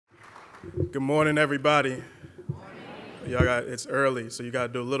Good morning, everybody. Y'all it's early, so you got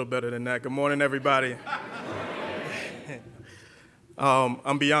to do a little better than that. Good morning, everybody.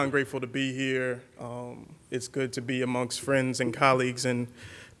 I'm beyond grateful to be here. It's good to be amongst friends and colleagues and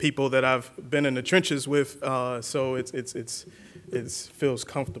people that I've been in the trenches with. So it feels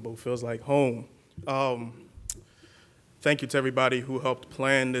comfortable, feels like home. Thank you to everybody who helped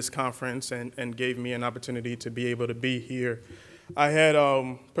plan this conference and gave me an opportunity to be able to be here. I had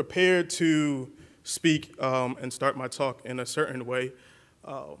prepared to speak and start my talk in a certain way,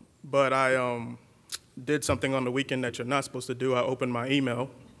 but I did something on the weekend that you're not supposed to do. I opened my email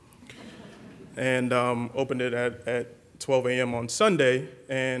and opened it at 12 a.m. on Sunday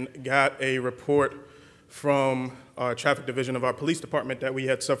and got a report from our traffic division of our police department that we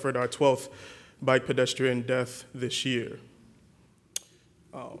had suffered our 12th bike pedestrian death this year.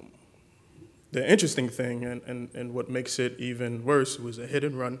 The interesting thing, and what makes it even worse, was a hit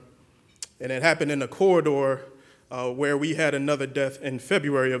and run. And it happened in a corridor where we had another death in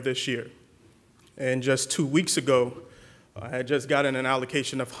February of this year. And just 2 weeks ago, I had just gotten an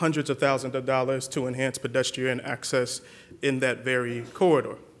allocation of hundreds of thousands of dollars to enhance pedestrian access in that very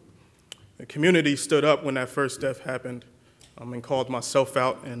corridor. The community stood up when that first death happened and called myself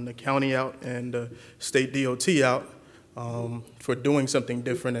out and the county out and the state DOT out for doing something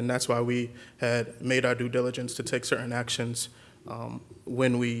different, and that's why we had made our due diligence to take certain actions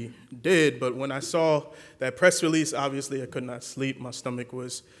when we did. But when I saw that press release, obviously I could not sleep. My stomach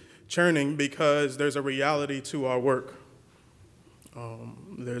was churning because there's a reality to our work.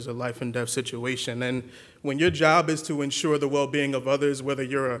 There's a life and death situation, and when your job is to ensure the well-being of others, whether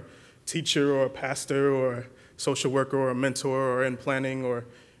you're a teacher or a pastor or a social worker or a mentor or in planning or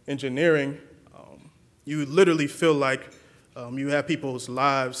engineering, you literally feel like you have people's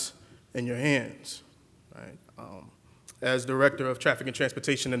lives in your hands, right? As director of traffic and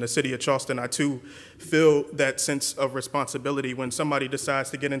transportation in the city of Charleston, I too feel that sense of responsibility when somebody decides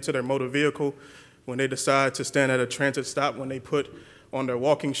to get into their motor vehicle, when they decide to stand at a transit stop, when they put on their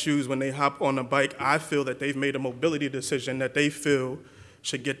walking shoes, when they hop on a bike. I feel that they've made a mobility decision that they feel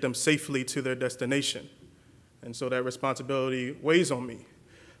should get them safely to their destination. And so that responsibility weighs on me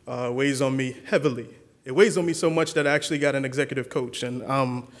heavily. It weighs on me so much that I actually got an executive coach. And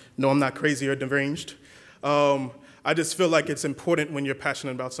no, I'm not crazy or deranged. I just feel like it's important when you're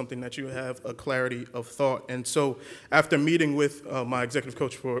passionate about something that you have a clarity of thought. And so after meeting with my executive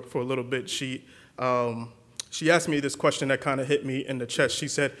coach for a little bit, she asked me this question that kind of hit me in the chest. She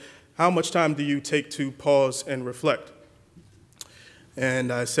said, "How much time do you take to pause and reflect?"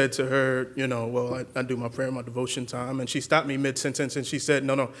 And I said to her, well, I do my prayer, my devotion time. And she stopped me mid-sentence and she said,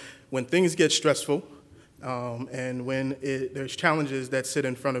 no, when things get stressful and when there's challenges that sit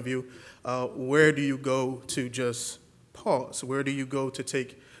in front of you, where do you go to just pause? Where do you go to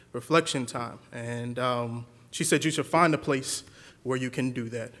take reflection time? And she said you should find a place where you can do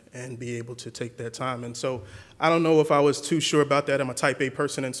that and be able to take that time. And so I don't know if I was too sure about that. I'm a type A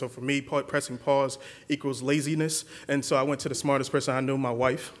person, and so for me, pressing pause equals laziness. And so I went to the smartest person I knew, my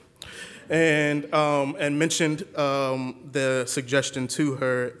wife, and mentioned the suggestion to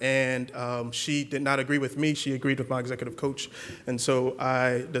her, and she did not agree with me. She agreed with my executive coach, and so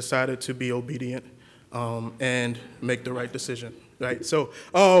I decided to be obedient and make the right decision, right?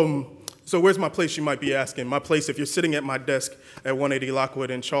 So where's my place, you might be asking? My place, if you're sitting at my desk at 180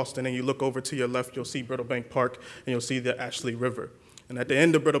 Lockwood in Charleston and you look over to your left, you'll see Brittlebank Park and you'll see the Ashley River. And at the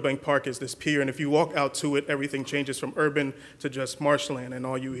end of Brittlebank Park is this pier, and if you walk out to it, everything changes from urban to just marshland, and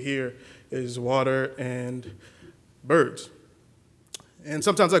all you hear is water and birds. And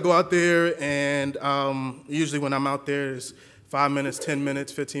sometimes I go out there, and usually when I'm out there, it's 5 minutes, 10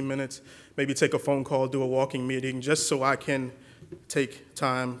 minutes, 15 minutes, maybe take a phone call, do a walking meeting, just so I can take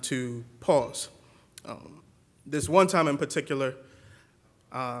time to pause. This one time in particular,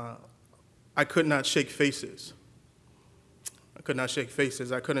 I could not shake faces. I could not shake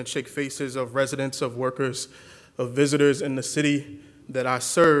faces. I couldn't shake faces of residents, of workers, of visitors in the city that I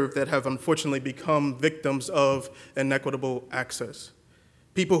serve that have unfortunately become victims of inequitable access.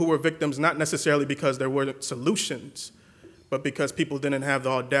 People who were victims not necessarily because there weren't solutions, but because people didn't have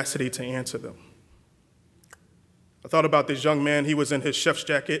the audacity to answer them. I thought about this young man. He was in his chef's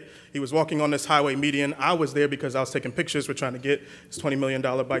jacket. He was walking on this highway median. I was there because I was taking pictures. We're trying to get this $20 million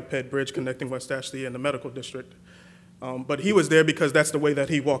bike ped bridge connecting West Ashley and the medical district. But he was there because that's the way that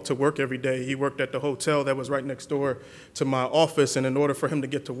he walked to work every day. He worked at the hotel that was right next door to my office, and in order for him to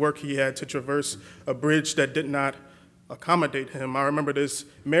get to work, he had to traverse a bridge that did not accommodate him. I remember this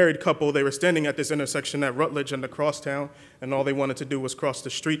married couple. They were standing at this intersection at Rutledge and the Crosstown, and all they wanted to do was cross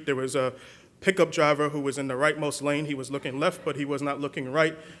the street. There was a pickup driver who was in the rightmost lane. He was looking left, but he was not looking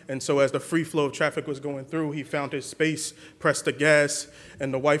right. And so as the free flow of traffic was going through, he found his space, pressed the gas,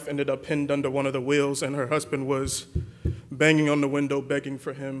 and the wife ended up pinned under one of the wheels, and her husband was banging on the window, begging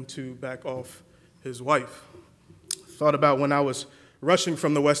for him to back off his wife. Thought about when I was rushing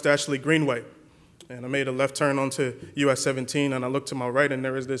from the West Ashley Greenway, and I made a left turn onto US 17, and I looked to my right, and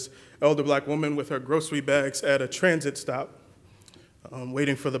there was this elder black woman with her grocery bags at a transit stop,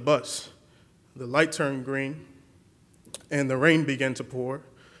 waiting for the bus. The light turned green, and the rain began to pour,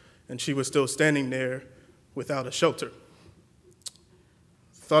 and she was still standing there without a shelter.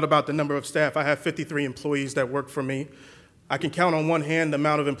 Thought about the number of staff. I have 53 employees that work for me. I can count on one hand the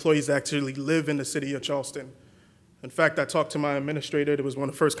amount of employees that actually live in the city of Charleston. In fact, I talked to my administrator. It was one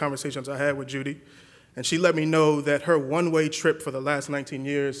of the first conversations I had with Judy, and she let me know that her one-way trip for the last 19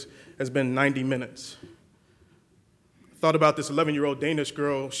 years has been 90 minutes. Thought about this 11-year-old Danish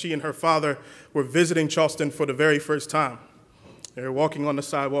girl. She and her father were visiting Charleston for the very first time. They were walking on the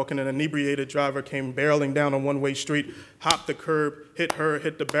sidewalk, and an inebriated driver came barreling down a one-way street, hopped the curb, hit her,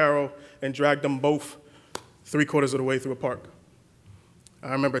 hit the barrel, and dragged them both 3/4 of the way through a park.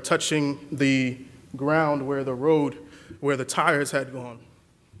 I remember touching the ground where the tires had gone.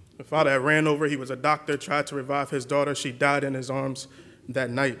 The father had ran over. He was a doctor, tried to revive his daughter. She died in his arms that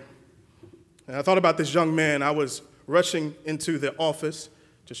night. And I thought about this young man. I was rushing into the office,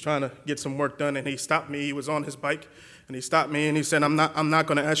 just trying to get some work done, and he stopped me. He was on his bike, and he stopped me, and he said, I'm not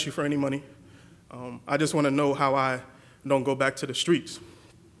going to ask you for any money. I just want to know how I don't go back to the streets.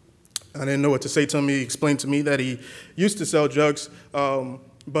 I didn't know what to say to him. He explained to me that he used to sell drugs,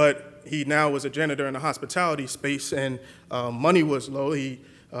 but he now was a janitor in a hospitality space, and money was low. He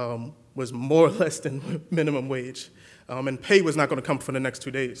was more or less than minimum wage, and pay was not going to come for the next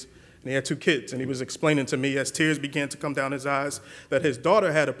 2 days. And he had 2 kids, and he was explaining to me as tears began to come down his eyes that his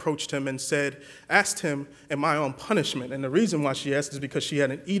daughter had approached him and asked him, am I on punishment? And the reason why she asked is because she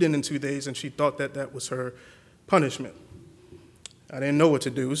hadn't eaten in 2 days, and she thought that that was her punishment. I didn't know what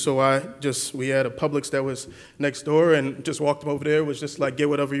to do, so we had a Publix that was next door, and just walked over there. It was just like, get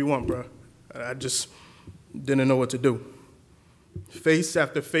whatever you want, bro. I just didn't know what to do. Face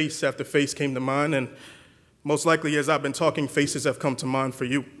after face after face came to mind, and most likely as I've been talking, faces have come to mind for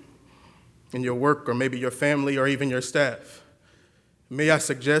you in your work, or maybe your family, or even your staff. May I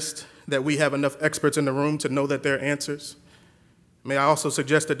suggest that we have enough experts in the room to know that there are answers? May I also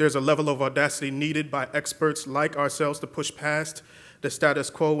suggest that there's a level of audacity needed by experts like ourselves to push past the status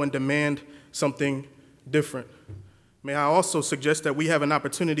quo and demand something different. May I also suggest that we have an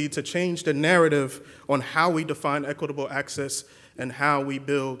opportunity to change the narrative on how we define equitable access and how we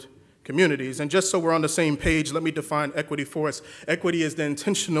build communities. And just so we're on the same page, let me define equity for us. Equity is the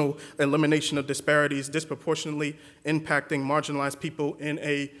intentional elimination of disparities disproportionately impacting marginalized people in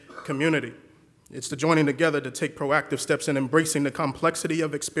a community. It's the joining together to take proactive steps in embracing the complexity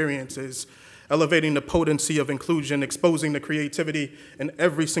of experiences, elevating the potency of inclusion, exposing the creativity in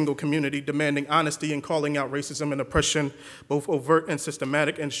every single community, demanding honesty and calling out racism and oppression, both overt and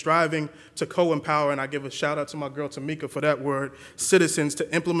systematic, and striving to co-empower, and I give a shout out to my girl Mychal for that word, citizens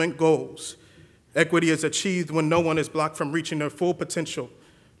to implement goals. Equity is achieved when no one is blocked from reaching their full potential,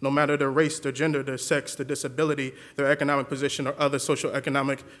 no matter their race, their gender, their sex, their disability, their economic position, or other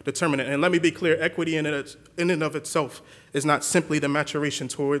socioeconomic determinant. And let me be clear, equity in and of itself is not simply the maturation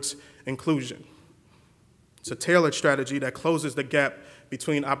towards inclusion. It's a tailored strategy that closes the gap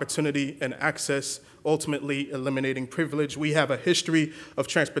between opportunity and access, ultimately eliminating privilege. We have a history of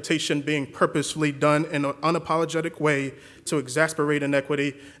transportation being purposefully done in an unapologetic way to exacerbate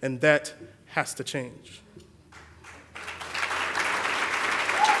inequity, and that has to change.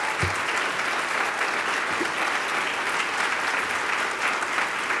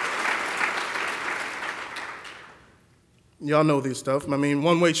 Y'all know this stuff. I mean,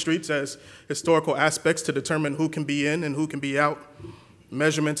 one-way streets has historical aspects to determine who can be in and who can be out.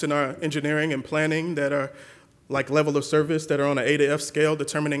 Measurements in our engineering and planning that are like level of service that are on an A to F scale,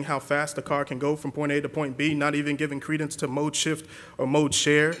 determining how fast a car can go from point A to point B, not even giving credence to mode shift or mode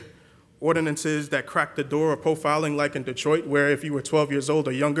share. Ordinances that crack the door of profiling, like in Detroit, where if you were 12 years old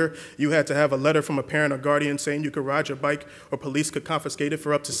or younger, you had to have a letter from a parent or guardian saying you could ride your bike or police could confiscate it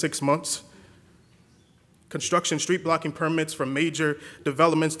for up to 6 months. Construction street blocking permits for major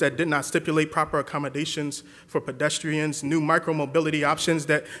developments that did not stipulate proper accommodations for pedestrians, new micromobility options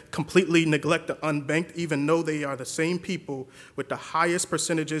that completely neglect the unbanked, even though they are the same people with the highest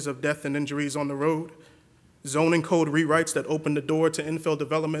percentages of death and injuries on the road. Zoning code rewrites that open the door to infill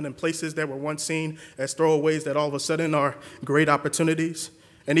development in places that were once seen as throwaways that all of a sudden are great opportunities.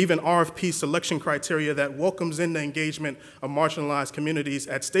 and even RFP selection criteria that welcomes in the engagement of marginalized communities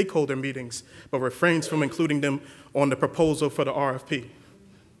at stakeholder meetings, but refrains from including them on the proposal for the RFP.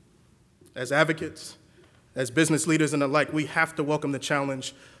 As advocates, as business leaders and the like, we have to welcome the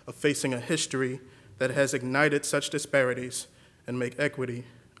challenge of facing a history that has ignited such disparities and make equity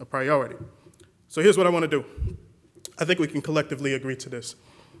a priority. So here's what I want to do. I think we can collectively agree to this.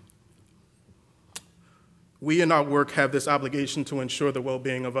 We in our work have this obligation to ensure the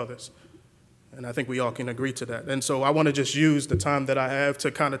well-being of others. And I think we all can agree to that. And so I want to just use the time that I have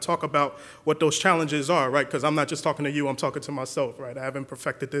to kind of talk about what those challenges are, right? Because I'm not just talking to you, I'm talking to myself, right? I haven't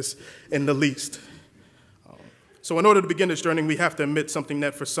perfected this in the least. So in order to begin this journey, we have to admit something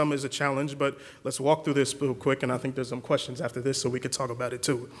that for some is a challenge, but let's walk through this real quick, and I think there's some questions after this so we could talk about it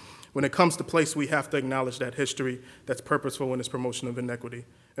too. When it comes to place, we have to acknowledge that history that's purposeful in its promotion of inequity.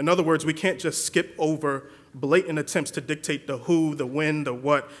 In other words, we can't just skip over blatant attempts to dictate the who, the when, the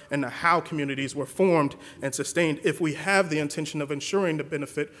what, and the how communities were formed and sustained if we have the intention of ensuring the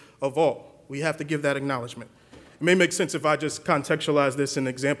benefit of all. We have to give that acknowledgement. It may make sense if I just contextualize this in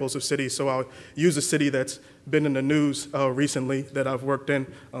examples of cities, so I'll use a city that's been in the news recently that I've worked in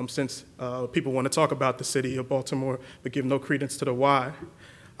since people want to talk about the city of Baltimore but give no credence to the why,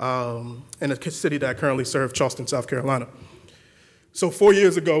 and a city that I currently serve, Charleston, South Carolina. So 4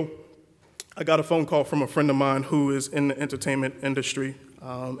 years ago, I got a phone call from a friend of mine who is in the entertainment industry,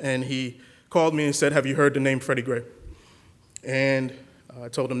 and he called me and said, "Have you heard the name Freddie Gray?" And I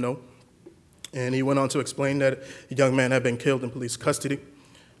told him no. And he went on to explain that a young man had been killed in police custody,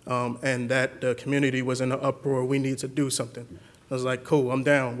 and that the community was in an uproar. We need to do something. I was like, cool, I'm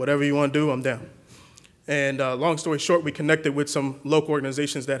down. Whatever you want to do, I'm down. And long story short, we connected with some local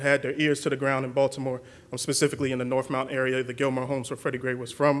organizations that had their ears to the ground in Baltimore, specifically in the Northmount area, the Gilmore homes where Freddie Gray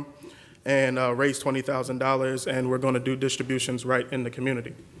was from, and raised $20,000, and we're going to do distributions right in the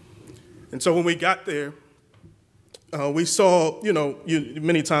community. And so when we got there, we saw,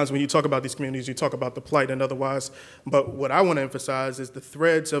 many times when you talk about these communities, you talk about the plight and otherwise, but what I want to emphasize is the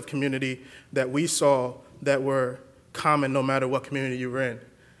threads of community that we saw that were common no matter what community you were in.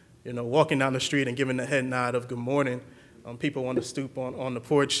 Walking down the street and giving the head nod of good morning, people on the stoop on the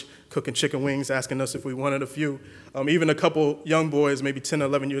porch cooking chicken wings, asking us if we wanted a few. Even a couple young boys, maybe 10 or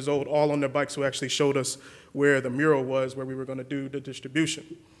 11 years old, all on their bikes who actually showed us where the mural was where we were going to do the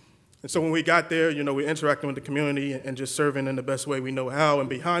distribution. And so when we got there, we're interacting with the community and just serving in the best way we know how. And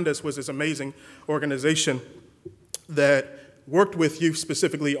behind us was this amazing organization that worked with youth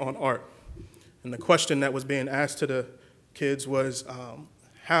specifically on art. And the question that was being asked to the kids was,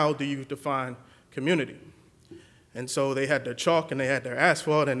 how do you define community? And so they had their chalk and they had their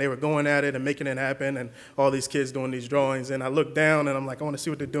asphalt and they were going at it and making it happen, and all these kids doing these drawings. And I looked down and I'm like, I want to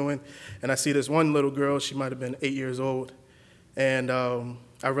see what they're doing. And I see this one little girl, she might have been 8 years old. And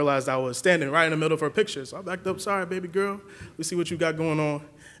I realized I was standing right in the middle of her picture. So I backed up, sorry, baby girl, let's see what you got going on.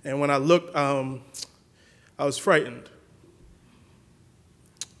 And when I looked, I was frightened.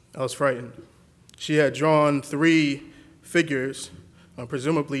 I was frightened. She had drawn 3 figures,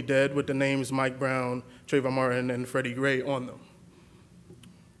 presumably dead, with the names Mike Brown, Trayvon Martin, and Freddie Gray on them.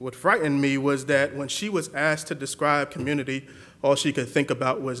 What frightened me was that when she was asked to describe community, all she could think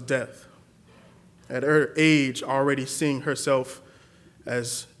about was death. At her age, already seeing herself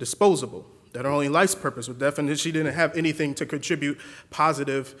as disposable, that her only life's purpose was death, and that she didn't have anything to contribute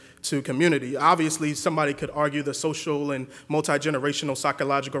positive to community. Obviously, somebody could argue the social and multi-generational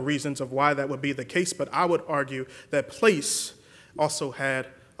psychological reasons of why that would be the case, but I would argue that place also had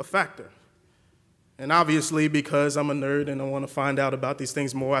a factor. And obviously, because I'm a nerd and I want to find out about these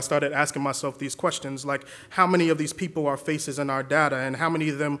things more, I started asking myself these questions, like how many of these people are faces in our data and how many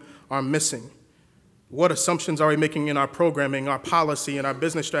of them are missing? What assumptions are we making in our programming, our policy, and our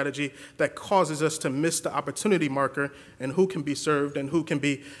business strategy that causes us to miss the opportunity marker and who can be served and who can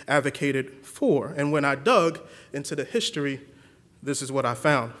be advocated for? And when I dug into the history, this is what I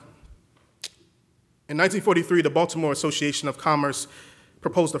found. In 1943, the Baltimore Association of Commerce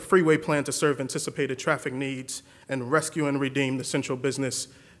proposed a freeway plan to serve anticipated traffic needs and rescue and redeem the central business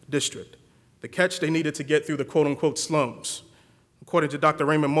district. The catch, they needed to get through the quote-unquote slums. According to Dr.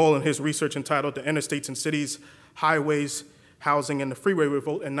 Raymond Moll in his research entitled The Interstates and Cities, Highways, Housing, and the Freeway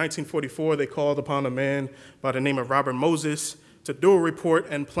Revolt, in 1944, they called upon a man by the name of Robert Moses to do a report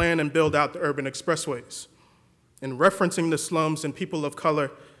and plan and build out the urban expressways. In referencing the slums and people of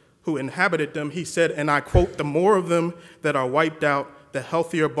color who inhabited them, he said, and I quote, "The more of them that are wiped out, the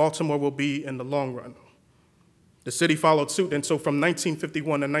healthier Baltimore will be in the long run." The city followed suit, and so from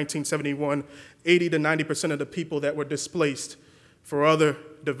 1951 to 1971, 80 to 90% of the people that were displaced for other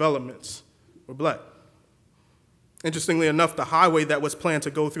developments were black. Interestingly enough, the highway that was planned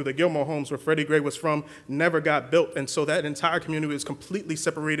to go through the Gilmore homes where Freddie Gray was from never got built, and so that entire community was completely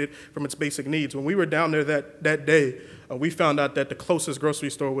separated from its basic needs. When we were down there that day, we found out that the closest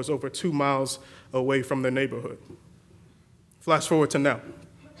grocery store was over 2 miles away from their neighborhood. Flash forward to now.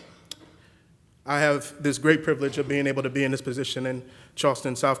 I have this great privilege of being able to be in this position in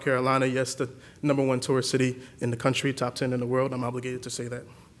Charleston, South Carolina. Yes, the #1 tourist city in the country, top 10 in the world. I'm obligated to say that.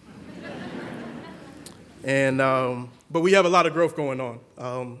 But we have a lot of growth going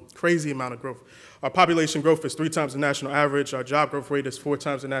on, crazy amount of growth. Our population growth is 3 times the national average. Our job growth rate is 4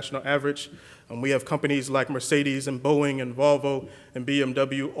 times the national average. We have companies like Mercedes and Boeing and Volvo and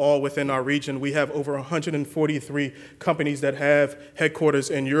BMW all within our region. We have over 143 companies that have headquarters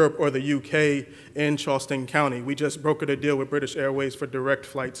in Europe or the UK in Charleston County. We just brokered a deal with British Airways for direct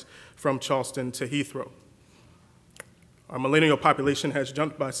flights from Charleston to Heathrow. Our millennial population has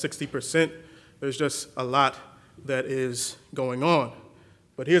jumped by 60%. There's just a lot that is going on.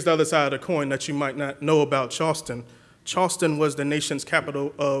 But here's the other side of the coin that you might not know about Charleston. Charleston was the nation's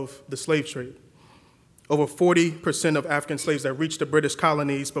capital of the slave trade. Over 40% of African slaves that reached the British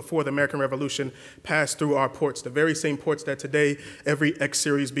colonies before the American Revolution passed through our ports, the very same ports that today every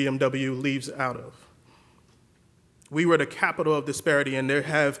X-Series BMW leaves out of. We were the capital of disparity, and there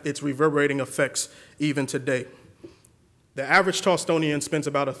have its reverberating effects even today. The average Charlestonian spends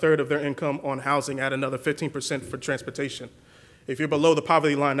about 1/3 of their income on housing, add another 15% for transportation. If you're below the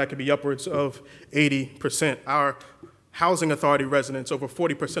poverty line, that could be upwards of 80%. Our housing authority residents, over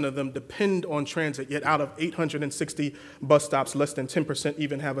 40% of them depend on transit, yet out of 860 bus stops, less than 10%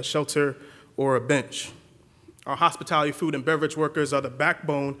 even have a shelter or a bench. Our hospitality, food, and beverage workers are the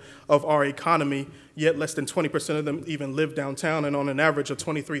backbone of our economy, yet less than 20% of them even live downtown, and on an average of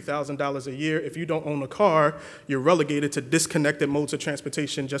 $23,000 a year. If you don't own a car, you're relegated to disconnected modes of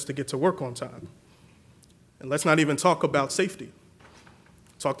transportation just to get to work on time. And let's not even talk about safety.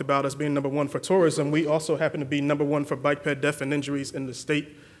 Talked about us being #1 for tourism. We also happen to be #1 for bike ped death and injuries in the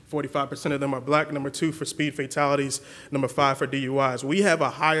state. 45% of them are black. #2 for speed fatalities. #5 for DUIs. We have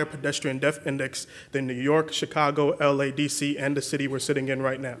a higher pedestrian death index than New York, Chicago, LA, DC, and the city we're sitting in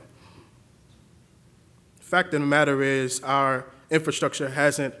right now. The fact of the matter is our infrastructure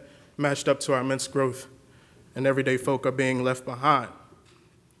hasn't matched up to our immense growth, and everyday folk are being left behind.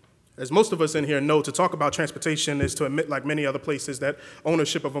 As most of us in here know, to talk about transportation is to admit, like many other places, that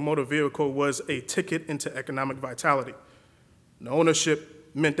ownership of a motor vehicle was a ticket into economic vitality. The ownership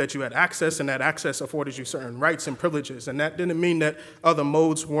meant that you had access, and that access afforded you certain rights and privileges. And that didn't mean that other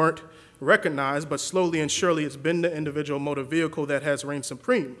modes weren't recognized, but slowly and surely it's been the individual motor vehicle that has reigned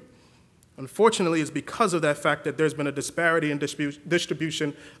supreme. Unfortunately, it's because of that fact that there's been a disparity in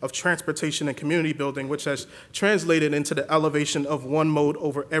distribution of transportation and community building, which has translated into the elevation of one mode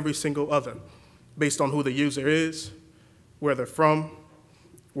over every single other, based on who the user is, where they're from,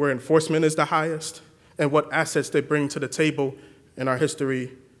 where enforcement is the highest, and what assets they bring to the table. And our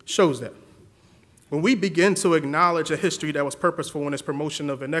history shows that. When we begin to acknowledge a history that was purposeful in its promotion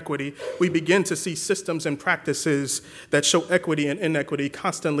of inequity, we begin to see systems and practices that show equity and inequity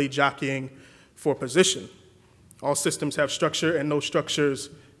constantly jockeying for position. All systems have structure, and those structures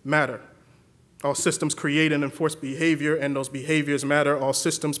matter. All systems create and enforce behavior, and those behaviors matter. All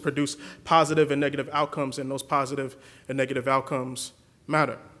systems produce positive and negative outcomes, and those positive and negative outcomes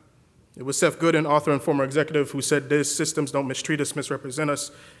matter. It was Seth Godin, author and former executive, who said this: systems don't mistreat us, misrepresent us,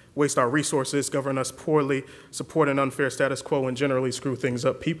 waste our resources, govern us poorly, support an unfair status quo, and generally screw things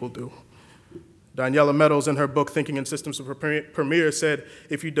up. People do. Daniela Meadows, in her book, Thinking in Systems of Premier, said,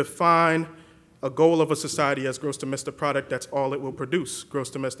 if you define a goal of a society as gross domestic product, that's all it will produce, gross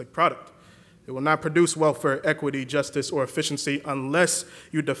domestic product. It will not produce welfare, equity, justice, or efficiency unless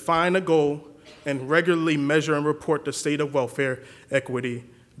you define a goal and regularly measure and report the state of welfare, equity,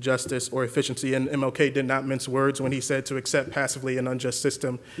 justice, or efficiency. And MLK did not mince words when he said to accept passively an unjust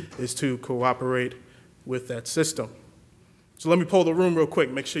system is to cooperate with that system. So let me poll the room real quick,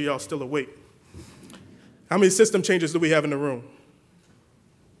 make sure y'all still awake. How many system changes do we have in the room?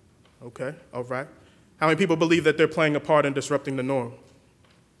 Okay, all right. How many people believe that they're playing a part in disrupting the norm?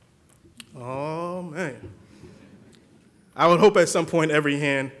 Oh, man. I would hope at some point every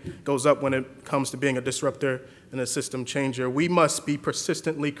hand goes up when it comes to being a disruptor and a system changer. We must be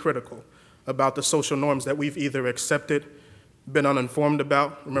persistently critical about the social norms that we've either accepted, been uninformed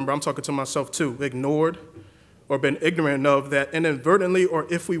about, remember I'm talking to myself too, ignored, or been ignorant of, that inadvertently, or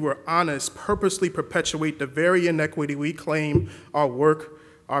if we were honest, purposely perpetuate the very inequity we claim our work,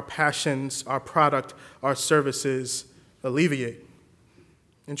 our passions, our product, our services alleviate.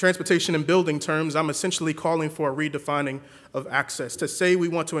 In transportation and building terms, I'm essentially calling for a redefining of access. To say we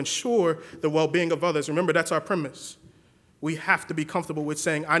want to ensure the well-being of others, remember, that's our premise. We have to be comfortable with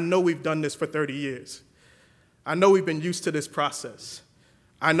saying, I know we've done this for 30 years. I know we've been used to this process.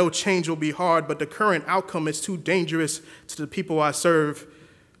 I know change will be hard, but the current outcome is too dangerous to the people I serve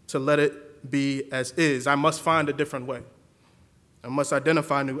to let it be as is. I must find a different way. I must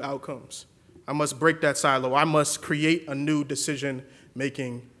identify new outcomes. I must break that silo. I must create a new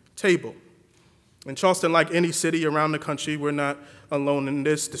decision-making table. In Charleston, like any city around the country, we're not alone in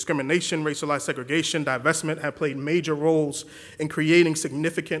this. Discrimination, racialized segregation, divestment have played major roles in creating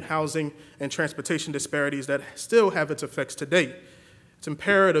significant housing and transportation disparities that still have its effects today. It's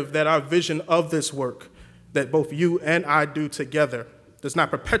imperative that our vision of this work, that both you and I do together, does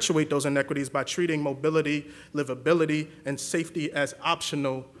not perpetuate those inequities by treating mobility, livability, and safety as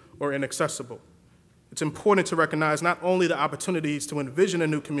optional or inaccessible. It's important to recognize not only the opportunities to envision a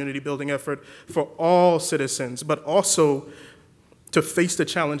new community building effort for all citizens, but also to face the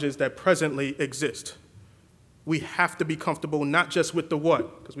challenges that presently exist. We have to be comfortable not just with the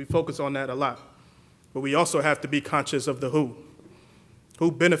what, because we focus on that a lot, but we also have to be conscious of the who.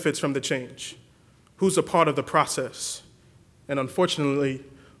 Who benefits from the change? Who's a part of the process? And unfortunately,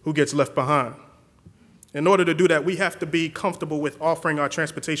 who gets left behind? In order to do that, we have to be comfortable with offering our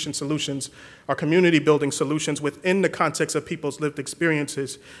transportation solutions, our community building solutions within the context of people's lived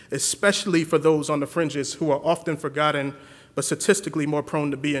experiences, especially for those on the fringes who are often forgotten, but statistically more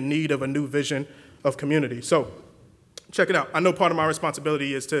prone to be in need of a new vision of community. So check it out. I know part of my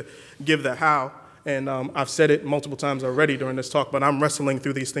responsibility is to give the how, and I've said it multiple times already during this talk, but I'm wrestling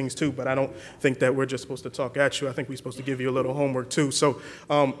through these things too, but I don't think that we're just supposed to talk at you. I think we're supposed to give you a little homework too. So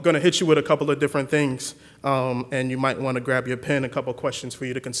I'm going to hit you with a couple of different things, and you might want to grab your pen, a couple of questions for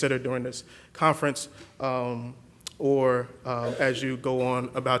you to consider during this conference or as you go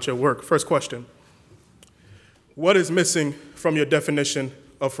on about your work. First question, what is missing from your definition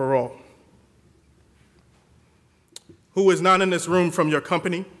of for all? Who is not in this room from your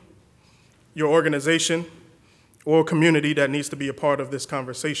company, your organization, or community that needs to be a part of this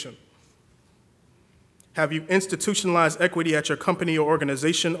conversation? Have you institutionalized equity at your company or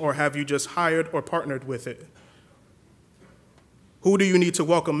organization, or have you just hired or partnered with it? Who do you need to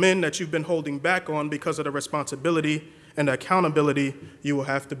welcome in that you've been holding back on because of the responsibility and accountability you will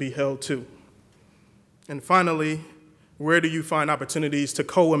have to be held to? And finally, where do you find opportunities to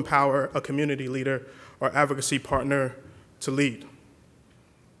co-empower a community leader or advocacy partner to lead?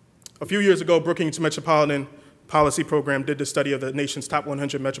 A few years ago, Brookings Metropolitan Policy Program did the study of the nation's top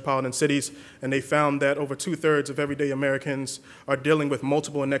 100 metropolitan cities, and they found that over 2/3 of everyday Americans are dealing with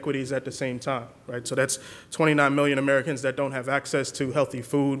multiple inequities at the same time, right? So that's 29 million Americans that don't have access to healthy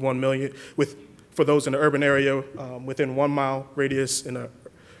food, 1 million, for those in the urban area within 1 mile radius, in a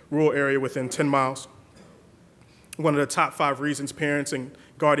rural area within 10 miles. One of the top 5 reasons parents and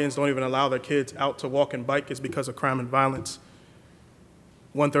guardians don't even allow their kids out to walk and bike is because of crime and violence.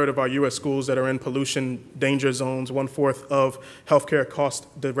 1/3 of our U.S. schools that are in pollution danger zones, 1/4 of healthcare costs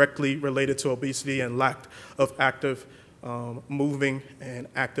directly related to obesity and lack of active moving and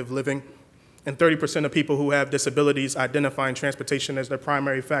active living. And 30% of people who have disabilities identifying transportation as their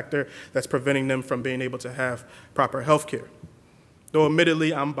primary factor that's preventing them from being able to have proper healthcare. Though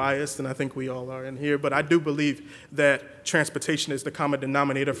admittedly, I'm biased, and I think we all are in here, but I do believe that transportation is the common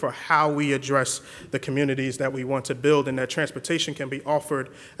denominator for how we address the communities that we want to build, and that transportation can be offered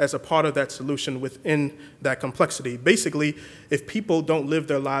as a part of that solution within that complexity. Basically, if people don't live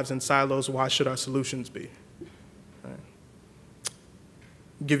their lives in silos, why should our solutions be? Right.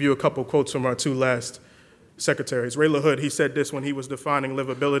 Give you a couple quotes from our 2 last secretaries. Ray LaHood, he said this when he was defining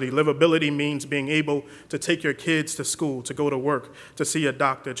livability. Livability means being able to take your kids to school, to go to work, to see a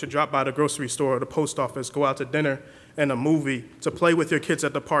doctor, to drop by the grocery store or the post office, go out to dinner and a movie, to play with your kids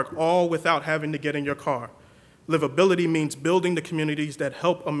at the park, all without having to get in your car. Livability means building the communities that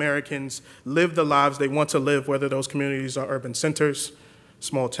help Americans live the lives they want to live, whether those communities are urban centers,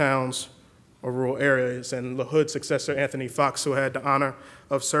 small towns, or rural areas. And LaHood's successor, Anthony Fox, who had the honor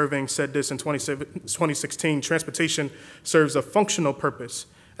of serving, said this in 2016, transportation serves a functional purpose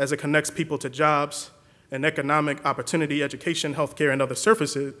as it connects people to jobs and economic opportunity, education, healthcare, and other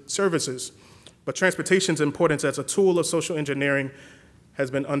services. But transportation's importance as a tool of social engineering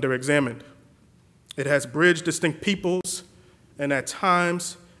has been under-examined. It has bridged distinct peoples and at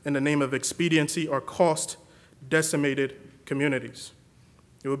times, in the name of expediency or cost, decimated communities.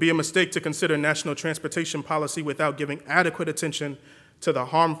 It would be a mistake to consider national transportation policy without giving adequate attention to the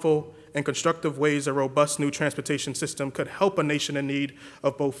harmful and constructive ways a robust new transportation system could help a nation in need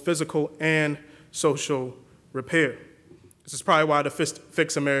of both physical and social repair. This is probably why the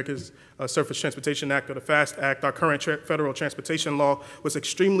Fix America's Surface Transportation Act, or the FAST Act, our current federal transportation law, was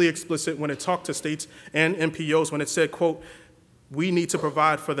extremely explicit when it talked to states and MPOs when it said, quote, we need to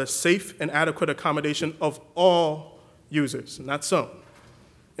provide for the safe and adequate accommodation of all users, not some,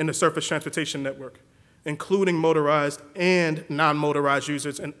 in the surface transportation network, including motorized and non-motorized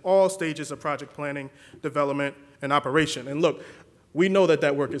users in all stages of project planning, development, and operation. And look, we know that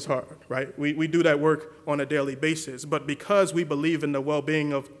that work is hard, right? We do that work on a daily basis, but because we believe in the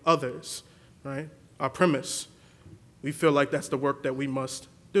well-being of others, right, our premise, we feel like that's the work that we must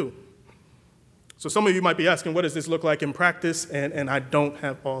do. So some of you might be asking, what does this look like in practice? And I don't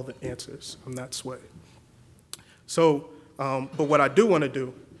have all the answers. I'm not Sway. So, but what I do want to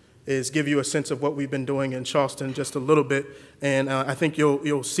do is give you a sense of what we've been doing in Charleston just a little bit, and I think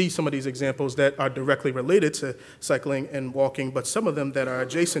you'll see some of these examples that are directly related to cycling and walking, but some of them that are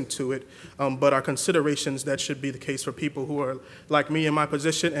adjacent to it, but are considerations that should be the case for people who are like me in my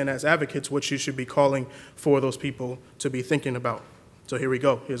position, and as advocates, what you should be calling for those people to be thinking about. So here we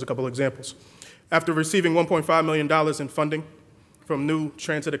go. Here's a couple examples. After receiving $1.5 million in funding from new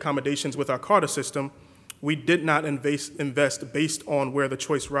transit accommodations with our Carter system, we did not invest based on where the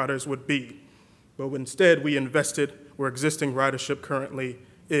choice riders would be, but instead we invested where existing ridership currently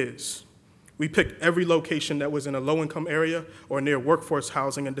is. We picked every location that was in a low-income area or near workforce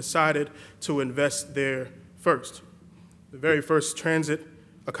housing and decided to invest there first. The very first transit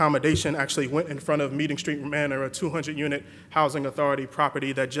accommodation actually went in front of Meeting Street Manor, a 200-unit housing authority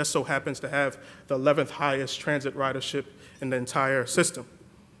property that just so happens to have the 11th highest transit ridership in the entire system.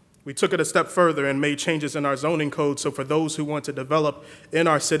 We took it a step further and made changes in our zoning code, so for those who want to develop in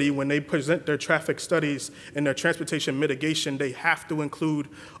our city, when they present their traffic studies and their transportation mitigation, they have to include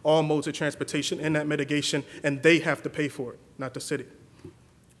all modes of transportation in that mitigation, and they have to pay for it, not the city.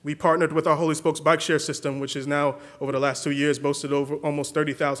 We partnered with our Holy Spokes bike share system, which is now, over the last 2 years, boasted over almost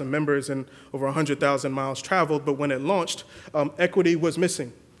 30,000 members and over 100,000 miles traveled, but when it launched, equity was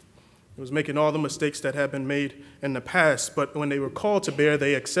missing. It was making all the mistakes that had been made in the past, but when they were called to bear,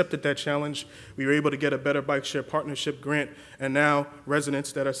 they accepted that challenge. We were able to get a better bike share partnership grant, and now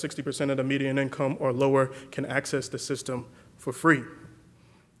residents that are 60% of the median income or lower can access the system for free.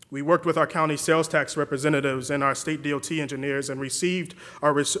 We worked with our county sales tax representatives and our state DOT engineers and received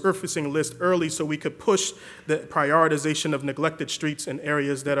our resurfacing list early so we could push the prioritization of neglected streets in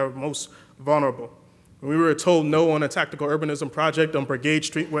areas that are most vulnerable. When we were told no on a tactical urbanism project on Brigade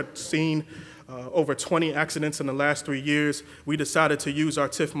Street, what's seen over 20 accidents in the last 3 years, we decided to use our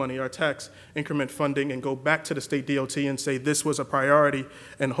TIF money, our tax increment funding, and go back to the state DOT and say this was a priority,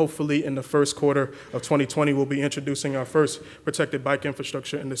 and hopefully in the first quarter of 2020, we'll be introducing our first protected bike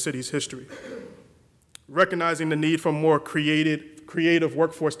infrastructure in the city's history. Recognizing the need for more creative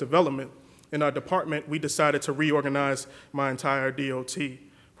workforce development in our department, we decided to reorganize my entire DOT,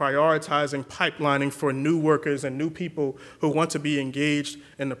 prioritizing pipelining for new workers and new people who want to be engaged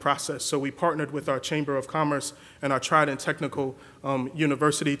in the process. So we partnered with our Chamber of Commerce and our Trident Technical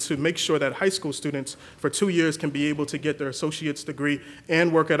University to make sure that high school students for 2 years can be able to get their associate's degree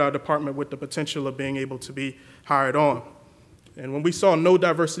and work at our department with the potential of being able to be hired on. And when we saw no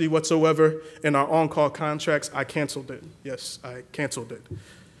diversity whatsoever in our on-call contracts, I canceled it. Yes, I canceled it.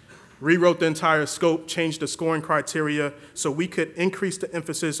 Rewrote the entire scope, changed the scoring criteria so we could increase the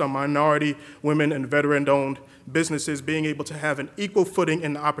emphasis on minority, women, and veteran-owned businesses being able to have an equal footing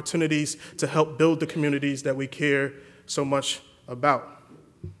in the opportunities to help build the communities that we care so much about.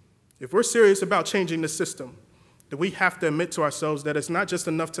 If we're serious about changing the system, then we have to admit to ourselves that it's not just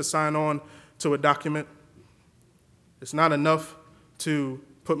enough to sign on to a document. It's not enough to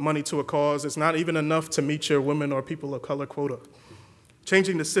put money to a cause. It's not even enough to meet your women or people of color quota.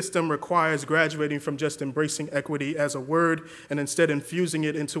 Changing the system requires graduating from just embracing equity as a word and instead infusing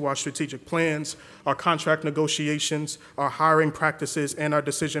it into our strategic plans, our contract negotiations, our hiring practices, and our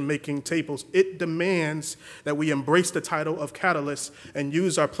decision-making tables. It demands that we embrace the title of catalyst and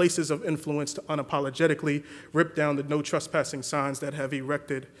use our places of influence to unapologetically rip down the no trespassing signs that have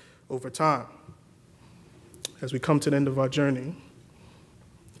erected over time. As we come to the end of our journey,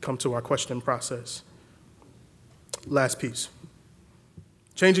 come to our question process. Last piece.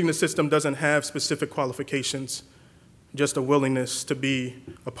 Changing the system doesn't have specific qualifications, just a willingness to be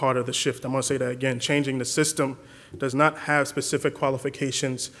a part of the shift. I'm going to say that again. Changing the system does not have specific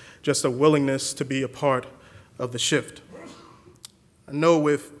qualifications, just a willingness to be a part of the shift. I know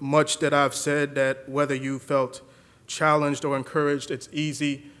with much that I've said that whether you felt challenged or encouraged, it's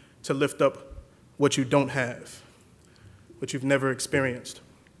easy to lift up what you don't have, what you've never experienced.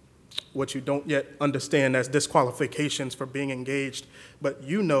 what you don't yet understand as disqualifications for being engaged, but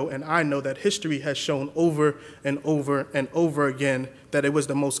you know and I know that history has shown over and over and over again that it was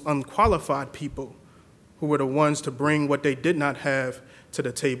the most unqualified people who were the ones to bring what they did not have to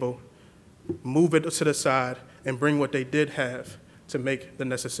the table, move it to the side, and bring what they did have to make the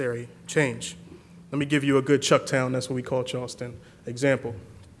necessary change. Let me give you a good Chucktown, that's what we call Charleston, example.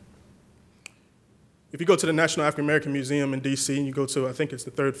 If you go to the National African American Museum in DC and you go to, I think it's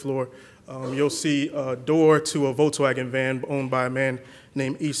the 3rd floor, you'll see a door to a Volkswagen van owned by a man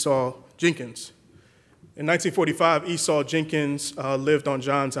named Esau Jenkins. In 1945, Esau Jenkins lived on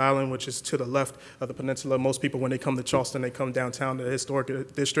Johns Island, which is to the left of the peninsula. Most people, when they come to Charleston, they come downtown to the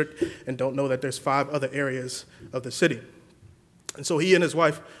historic district and don't know that there's 5 other areas of the city. And so he and his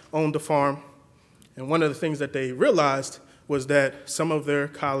wife owned a farm, and one of the things that they realized was that some of their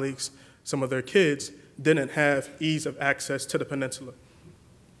colleagues, some of their kids, didn't have ease of access to the peninsula,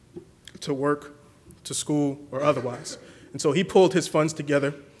 to work, to school, or otherwise. And so he pulled his funds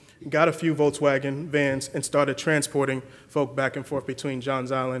together, got a few Volkswagen vans, and started transporting folk back and forth between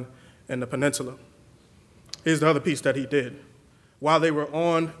Johns Island and the peninsula. Here's the other piece that he did. While they were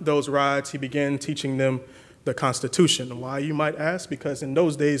on those rides, he began teaching them the Constitution. Why, you might ask? Because in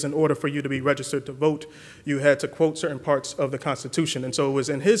those days, in order for you to be registered to vote, you had to quote certain parts of the Constitution. And so it was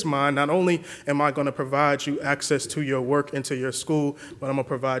in his mind, not only am I going to provide you access to your work and to your school, but I'm going to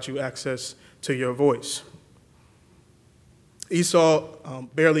provide you access to your voice. Esau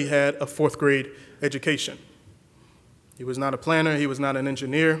barely had a 4th grade education. He was not a planner, he was not an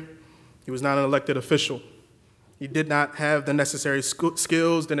engineer, he was not an elected official. He did not have the necessary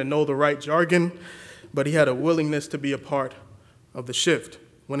skills, didn't know the right jargon, but he had a willingness to be a part of the shift.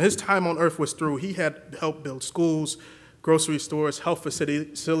 When his time on earth was through, he had helped build schools, grocery stores, health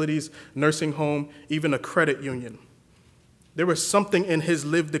facilities, nursing home, even a credit union. There was something in his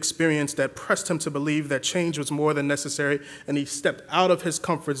lived experience that pressed him to believe that change was more than necessary, and he stepped out of his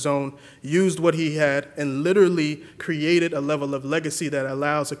comfort zone, used what he had, and literally created a level of legacy that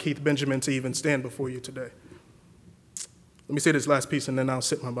allows a Keith Benjamin to even stand before you today. Let me say this last piece, and then I'll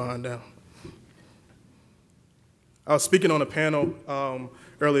sit my behind down. I was speaking on a panel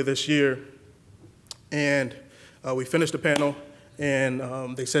earlier this year, and we finished the panel,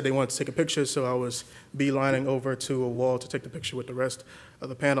 and they said they wanted to take a picture, so I was beelining over to a wall to take the picture with the rest of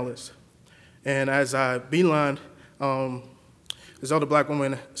the panelists. And as I beelined, this older black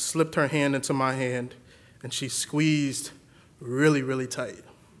woman slipped her hand into my hand, and she squeezed really, really tight.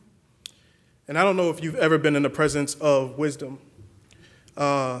 And I don't know if you've ever been in the presence of wisdom,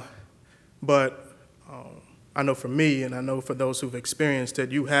 but I know for me, and I know for those who've experienced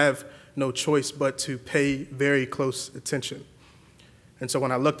it, you have no choice but to pay very close attention. And so when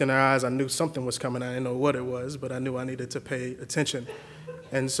I looked in her eyes, I knew something was coming. I didn't know what it was, but I knew I needed to pay attention.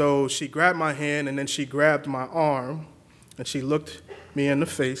 And so she grabbed my hand, and then she grabbed my arm, and she looked me in the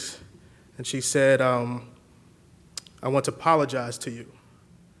face, and she said, I want to apologize to you.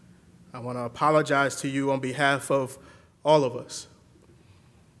 I want to apologize to you on behalf of all of us.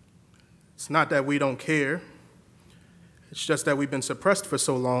 It's not that we don't care. It's just that we've been suppressed for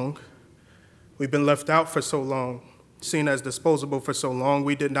so long. We've been left out for so long, seen as disposable for so long.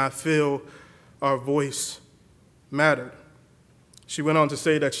 We did not feel our voice mattered. She went on to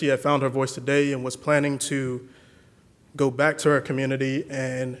say that she had found her voice today and was planning to go back to her community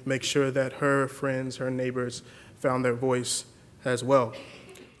and make sure that her friends, her neighbors, found their voice as well.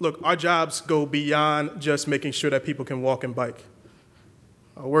 Look, our jobs go beyond just making sure that people can walk and bike.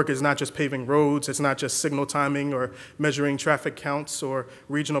 Our work is not just paving roads, it's not just signal timing or measuring traffic counts or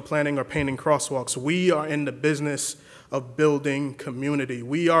regional planning or painting crosswalks. We are in the business of building community.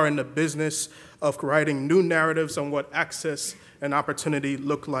 We are in the business of writing new narratives on what access and opportunity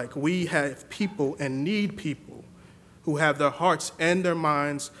look like. We have people and need people who have their hearts and their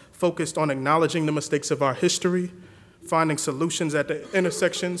minds focused on acknowledging the mistakes of our history, finding solutions at the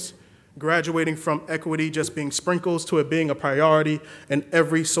intersections, graduating from equity just being sprinkles to it being a priority in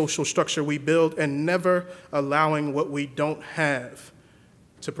every social structure we build, and never allowing what we don't have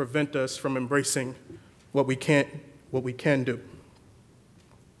to prevent us from embracing what we can do.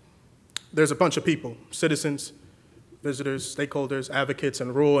 There's a bunch of people, citizens, visitors, stakeholders, advocates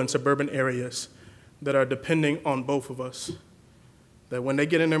in rural and suburban areas that are depending on both of us, that when they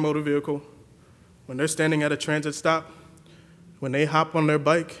get in their motor vehicle, when they're standing at a transit stop, when they hop on their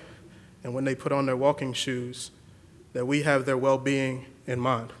bike, and when they put on their walking shoes, that we have their well-being in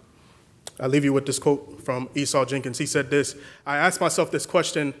mind. I leave you with this quote from Esau Jenkins. He said this: I asked myself this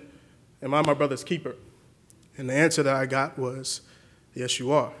question, am I my brother's keeper? And the answer that I got was, yes,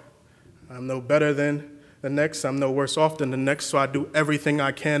 you are. I'm no better than, the next, I'm no worse off than the next, so I do everything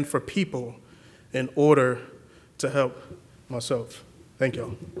I can for people in order to help myself. Thank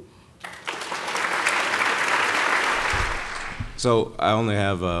y'all. So I only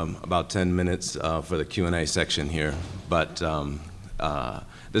have about 10 minutes for the Q&A section here, but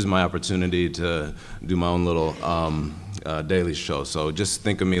this is my opportunity to do my own little daily show. So just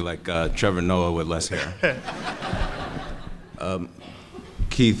think of me like Trevor Noah with less hair.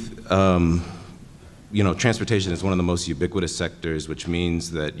 Keith, you know, transportation is one of the most ubiquitous sectors, which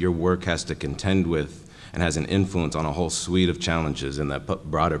means that your work has to contend with and has an influence on a whole suite of challenges in that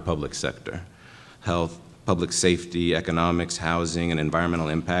broader public sector: health, public safety, economics, housing, and environmental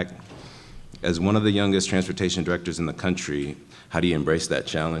impact. As one of the youngest transportation directors in the country, how do you embrace that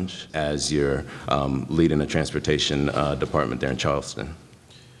challenge as you're leading a transportation department there in Charleston?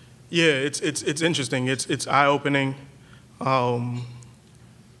 Yeah, it's interesting. It's eye-opening.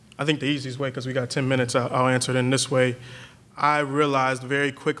 I think the easiest way, because we got 10 minutes, I'll answer it in this way. I realized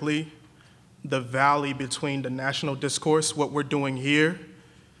very quickly the valley between the national discourse, what we're doing here,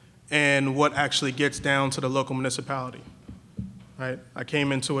 and what actually gets down to the local municipality, right? I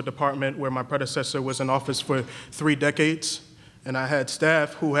came into a department where my predecessor was in office for 3 decades, and I had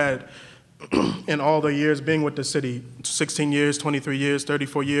staff who had, in all the years being with the city, 16 years, 23 years,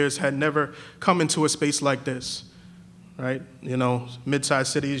 34 years, had never come into a space like this, right? You know,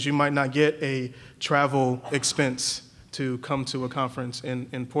 mid-sized cities, you might not get a travel expense to come to a conference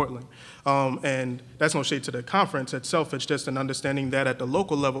in Portland. And that's no shade to the conference itself, it's just an understanding that at the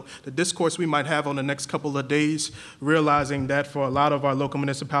local level, the discourse we might have on the next couple of days, realizing that for a lot of our local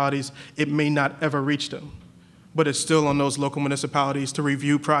municipalities, it may not ever reach them. But it's still on those local municipalities to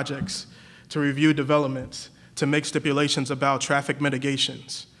review projects, to review developments, to make stipulations about traffic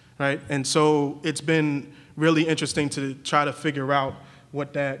mitigations, right? And so it's been really interesting to try to figure out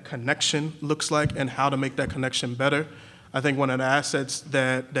what that connection looks like and how to make that connection better. I think one of the assets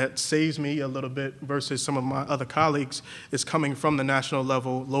that saves me a little bit versus some of my other colleagues is coming from the national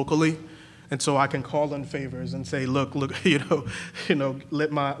level locally. And so I can call in favors and say, look,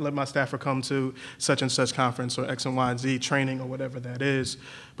 let my staffer come to such and such conference or X and Y and Z training or whatever that is.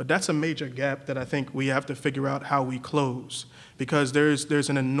 But that's a major gap that I think we have to figure out how we close, because there's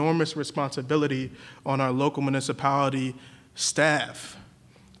an enormous responsibility on our local municipality staff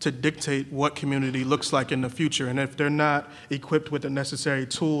to dictate what community looks like in the future. And if they're not equipped with the necessary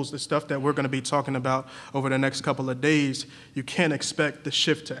tools, the stuff that we're going to be talking about over the next couple of days, you can't expect the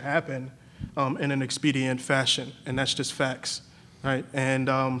shift to happen in an expedient fashion, and that's just facts, right? And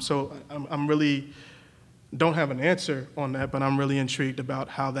so I'm really, don't have an answer on that, but I'm really intrigued about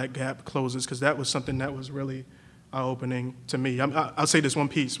how that gap closes, because that was something that was really eye-opening to me. I'll say this one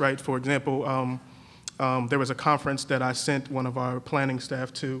piece, right? For example, there was a conference that I sent one of our planning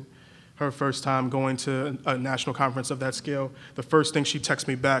staff to, her first time going to a national conference of that scale. The first thing she texted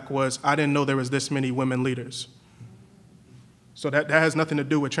me back was, I didn't know there was this many women leaders. So that has nothing to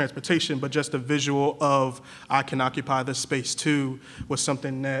do with transportation, but just a visual of I can occupy this space too was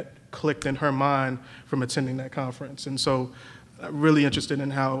something that clicked in her mind from attending that conference. And so I'm really interested in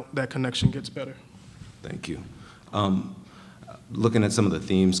how that connection gets better. Thank you. Looking at some of the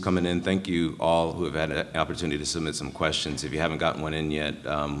themes coming in, thank you all who have had an opportunity to submit some questions. If you haven't gotten one in yet,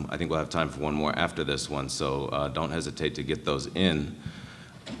 I think we'll have time for one more after this one, so don't hesitate to get those in.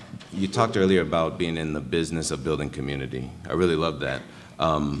 You talked earlier about being in the business of building community. I really love that.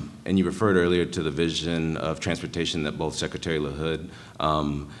 And you referred earlier to the vision of transportation that both Secretary LaHood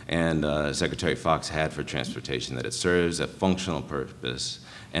and Secretary Fox had for transportation, that it serves a functional purpose,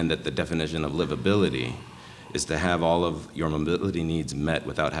 and that the definition of livability is to have all of your mobility needs met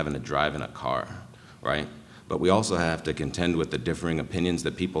without having to drive in a car, right? But we also have to contend with the differing opinions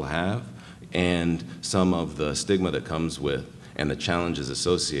that people have and some of the stigma that comes with and the challenges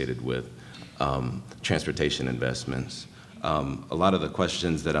associated with transportation investments. A lot of the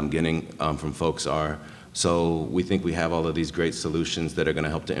questions that I'm getting from folks are, so we think we have all of these great solutions that are going to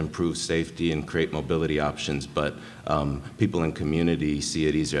help to improve safety and create mobility options, but people in community see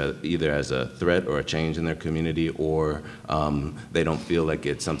it either as a threat or a change in their community, or they don't feel like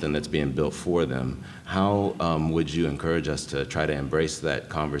it's something that's being built for them. How would you encourage us to try to embrace that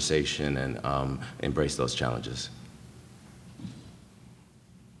conversation and embrace those challenges?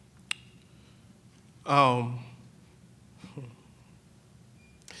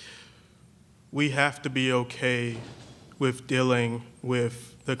 We have to be okay with dealing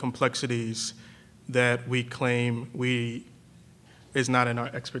with the complexities that we claim is not in our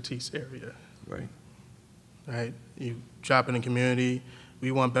expertise area. Right. Right? You drop in the community,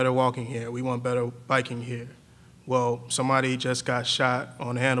 we want better walking here, we want better biking here. Well, somebody just got shot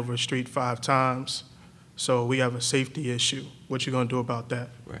on Hanover Street 5 times. So we have a safety issue. What you gonna do about that?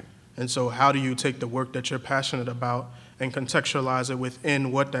 Right. And so how do you take the work that you're passionate about and contextualize it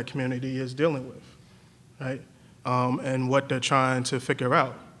within what that community is dealing with, right? And what they're trying to figure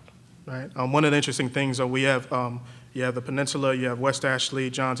out, right? One of the interesting things, we have, you have the peninsula, you have West Ashley,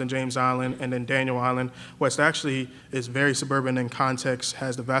 Johns and James Island, and then Daniel Island. West Ashley is very suburban in context,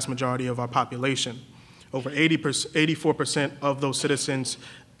 has the vast majority of our population. Over 84% of those citizens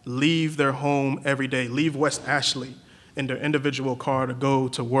leave their home every day, leave West Ashley in their individual car to go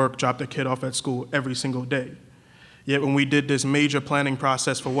to work, drop their kid off at school every single day. Yet when we did this major planning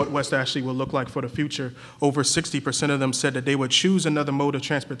process for what West Ashley will look like for the future, over 60% of them said that they would choose another mode of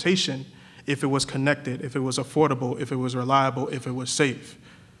transportation if it was connected, if it was affordable, if it was reliable, if it was safe,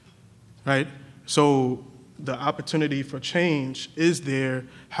 right? So the opportunity for change is there.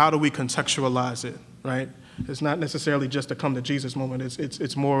 How do we contextualize it, right? It's not necessarily just a come to Jesus moment.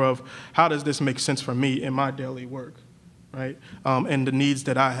 It's more of how does this make sense for me in my daily work, right? And the needs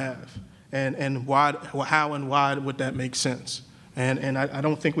that I have. And why, how and why would that make sense? And I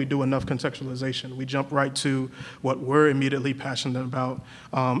don't think we do enough contextualization. We jump right to what we're immediately passionate about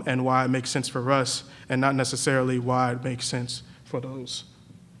and why it makes sense for us, and not necessarily why it makes sense for those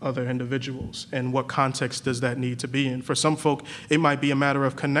other individuals. And what context does that need to be in? For some folk, it might be a matter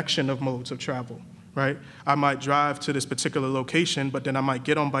of connection of modes of travel, right? I might drive to this particular location, but then I might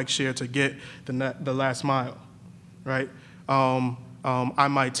get on bike share to get the last mile, right? I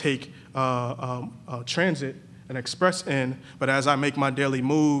might take transit and express in, but as I make my daily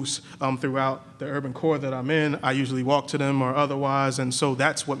moves throughout the urban core that I'm in, I usually walk to them or otherwise, and so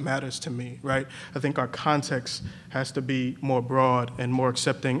that's what matters to me, right? I think our context has to be more broad and more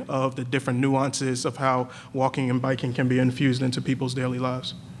accepting of the different nuances of how walking and biking can be infused into people's daily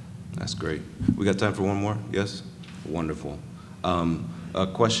lives. That's great. We got time for one more? Yes? Wonderful. A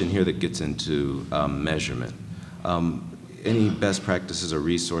question here that gets into measurement. Any best practices or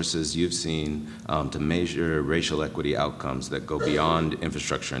resources you've seen to measure racial equity outcomes that go beyond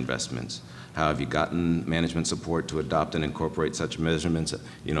infrastructure investments? How have you gotten management support to adopt and incorporate such measurements?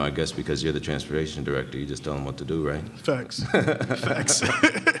 You know, I guess because you're the transportation director, you just tell them what to do, right? Facts. Facts.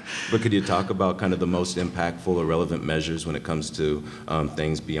 But could you talk about kind of the most impactful or relevant measures when it comes to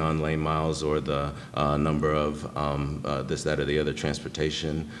things beyond lane miles or the number of this, that, or the other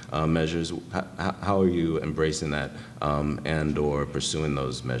transportation measures? How are you embracing that and or pursuing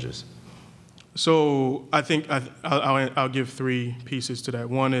those measures? So I think I'll give three pieces to that.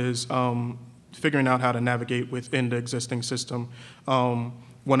 One is figuring out how to navigate within the existing system.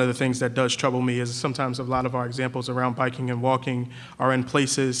 One of the things that does trouble me is sometimes a lot of our examples around biking and walking are in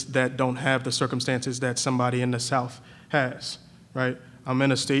places that don't have the circumstances that somebody in the South has, right? I'm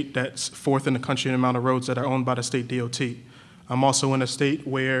in a state that's fourth in the country in the amount of roads that are owned by the state DOT. I'm also in a state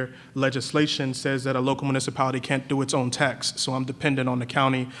where legislation says that a local municipality can't do its own tax, so I'm dependent on the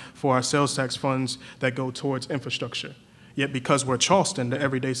county for our sales tax funds that go towards infrastructure. Yet because we're Charleston, the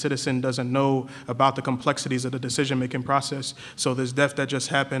everyday citizen doesn't know about the complexities of the decision-making process. So this death that just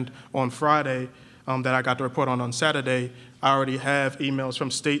happened on Friday that I got the report on Saturday, I already have emails from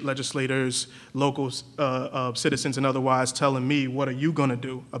state legislators, local citizens and otherwise telling me, what are you gonna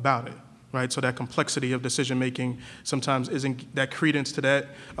do about it? Right, so that complexity of decision-making sometimes isn't, that credence to that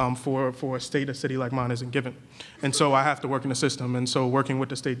for a state, a city like mine isn't given. And so I have to work in the system, and so working with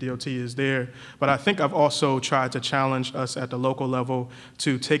the state DOT is there. But I think I've also tried to challenge us at the local level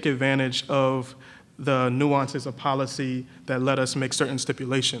to take advantage of the nuances of policy that let us make certain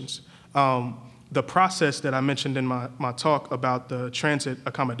stipulations. The process that I mentioned in my talk about the transit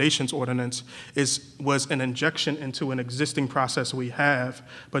accommodations ordinance was an injection into an existing process we have,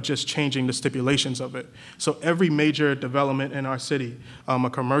 but just changing the stipulations of it. So every major development in our city, a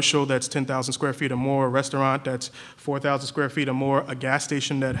commercial that's 10,000 square feet or more, a restaurant that's 4,000 square feet or more, a gas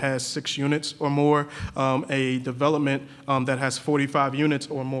station that has 6 units or more, a development that has 45 units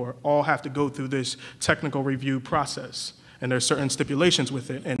or more, all have to go through this technical review process. And there's certain stipulations with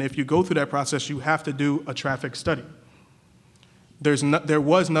it. And if you go through that process, you have to do a traffic study. There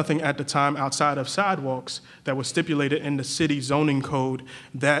was nothing at the time outside of sidewalks that was stipulated in the city zoning code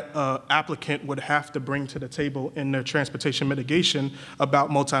that applicant would have to bring to the table in their transportation mitigation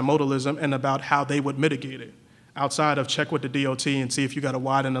about multimodalism and about how they would mitigate it, outside of check with the DOT and see if you got to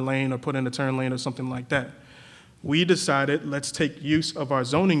widen the lane or put in a turn lane or something like that. We decided, let's take use of our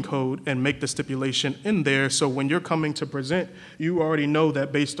zoning code and make the stipulation in there so when you're coming to present, you already know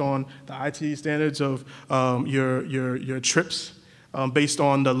that based on the IT standards of your trips, based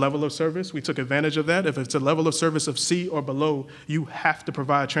on the level of service, we took advantage of that. If it's a level of service of C or below, you have to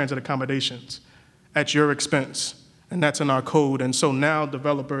provide transit accommodations at your expense. And that's in our code. And so now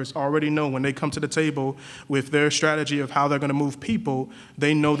developers already know when they come to the table with their strategy of how they're going to move people,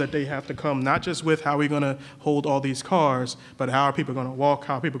 they know that they have to come not just with how we're going to hold all these cars, but how are people going to walk,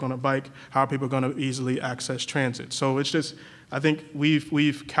 how are people going to bike, how are people going to easily access transit. So it's just, I think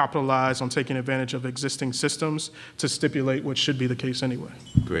we've capitalized on taking advantage of existing systems to stipulate what should be the case anyway.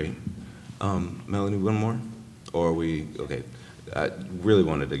 Great. Melanie, one more? Or are we, okay. I really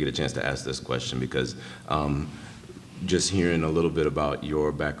wanted to get a chance to ask this question because just hearing a little bit about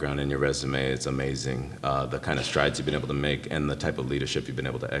your background and your resume, it's amazing the kind of strides you've been able to make and the type of leadership you've been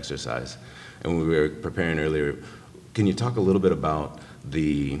able to exercise. And when we were preparing earlier, can you talk a little bit about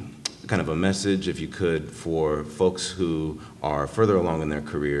the kind of a message, if you could, for folks who are further along in their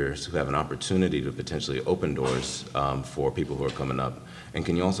careers, who have an opportunity to potentially open doors for people who are coming up? And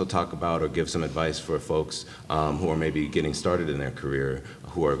can you also talk about or give some advice for folks who are maybe getting started in their career,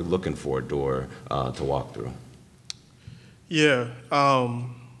 who are looking for a door to walk through? Yeah,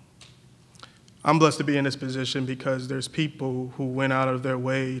 I'm blessed to be in this position because there's people who went out of their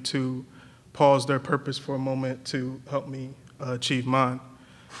way to pause their purpose for a moment to help me achieve mine.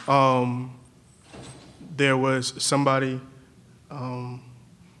 There was somebody, a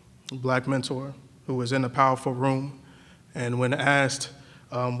black mentor, who was in a powerful room, and when asked,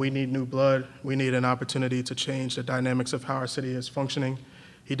 we need new blood, we need an opportunity to change the dynamics of how our city is functioning,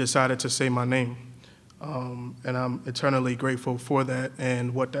 he decided to say my name. And I'm eternally grateful for that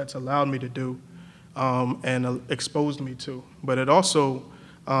and what that's allowed me to do and exposed me to. But it also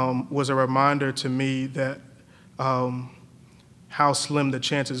was a reminder to me that how slim the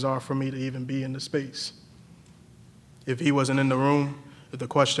chances are for me to even be in the space. If he wasn't in the room, if the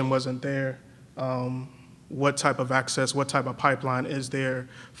question wasn't there, what type of access, what type of pipeline is there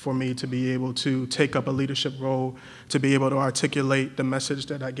for me to be able to take up a leadership role, to be able to articulate the message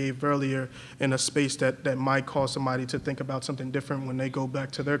that I gave earlier in a space that might cause somebody to think about something different when they go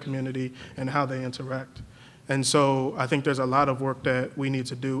back to their community and how they interact. And so I think there's a lot of work that we need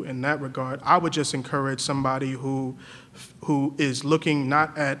to do in that regard. I would just encourage somebody who is looking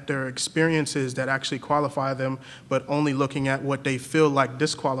not at their experiences that actually qualify them, but only looking at what they feel like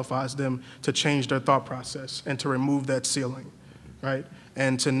disqualifies them to change their thought process and to remove that ceiling, right?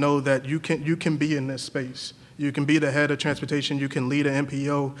 And to know that you can be in this space. You can be the head of transportation, you can lead an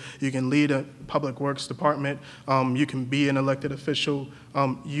MPO, you can lead a public works department, you can be an elected official.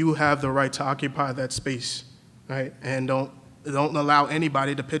 You have the right to occupy that space, right? And don't allow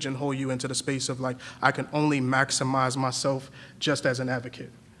anybody to pigeonhole you into the space of like, I can only maximize myself just as an advocate.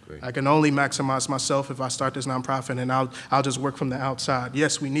 Great. I can only maximize myself if I start this nonprofit and I'll just work from the outside.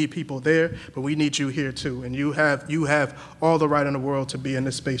 Yes, we need people there, but we need you here too. And you have all the right in the world to be in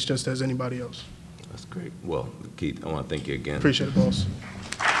this space just as anybody else. That's great. Well, Keith, I want to thank you again. Appreciate it, boss.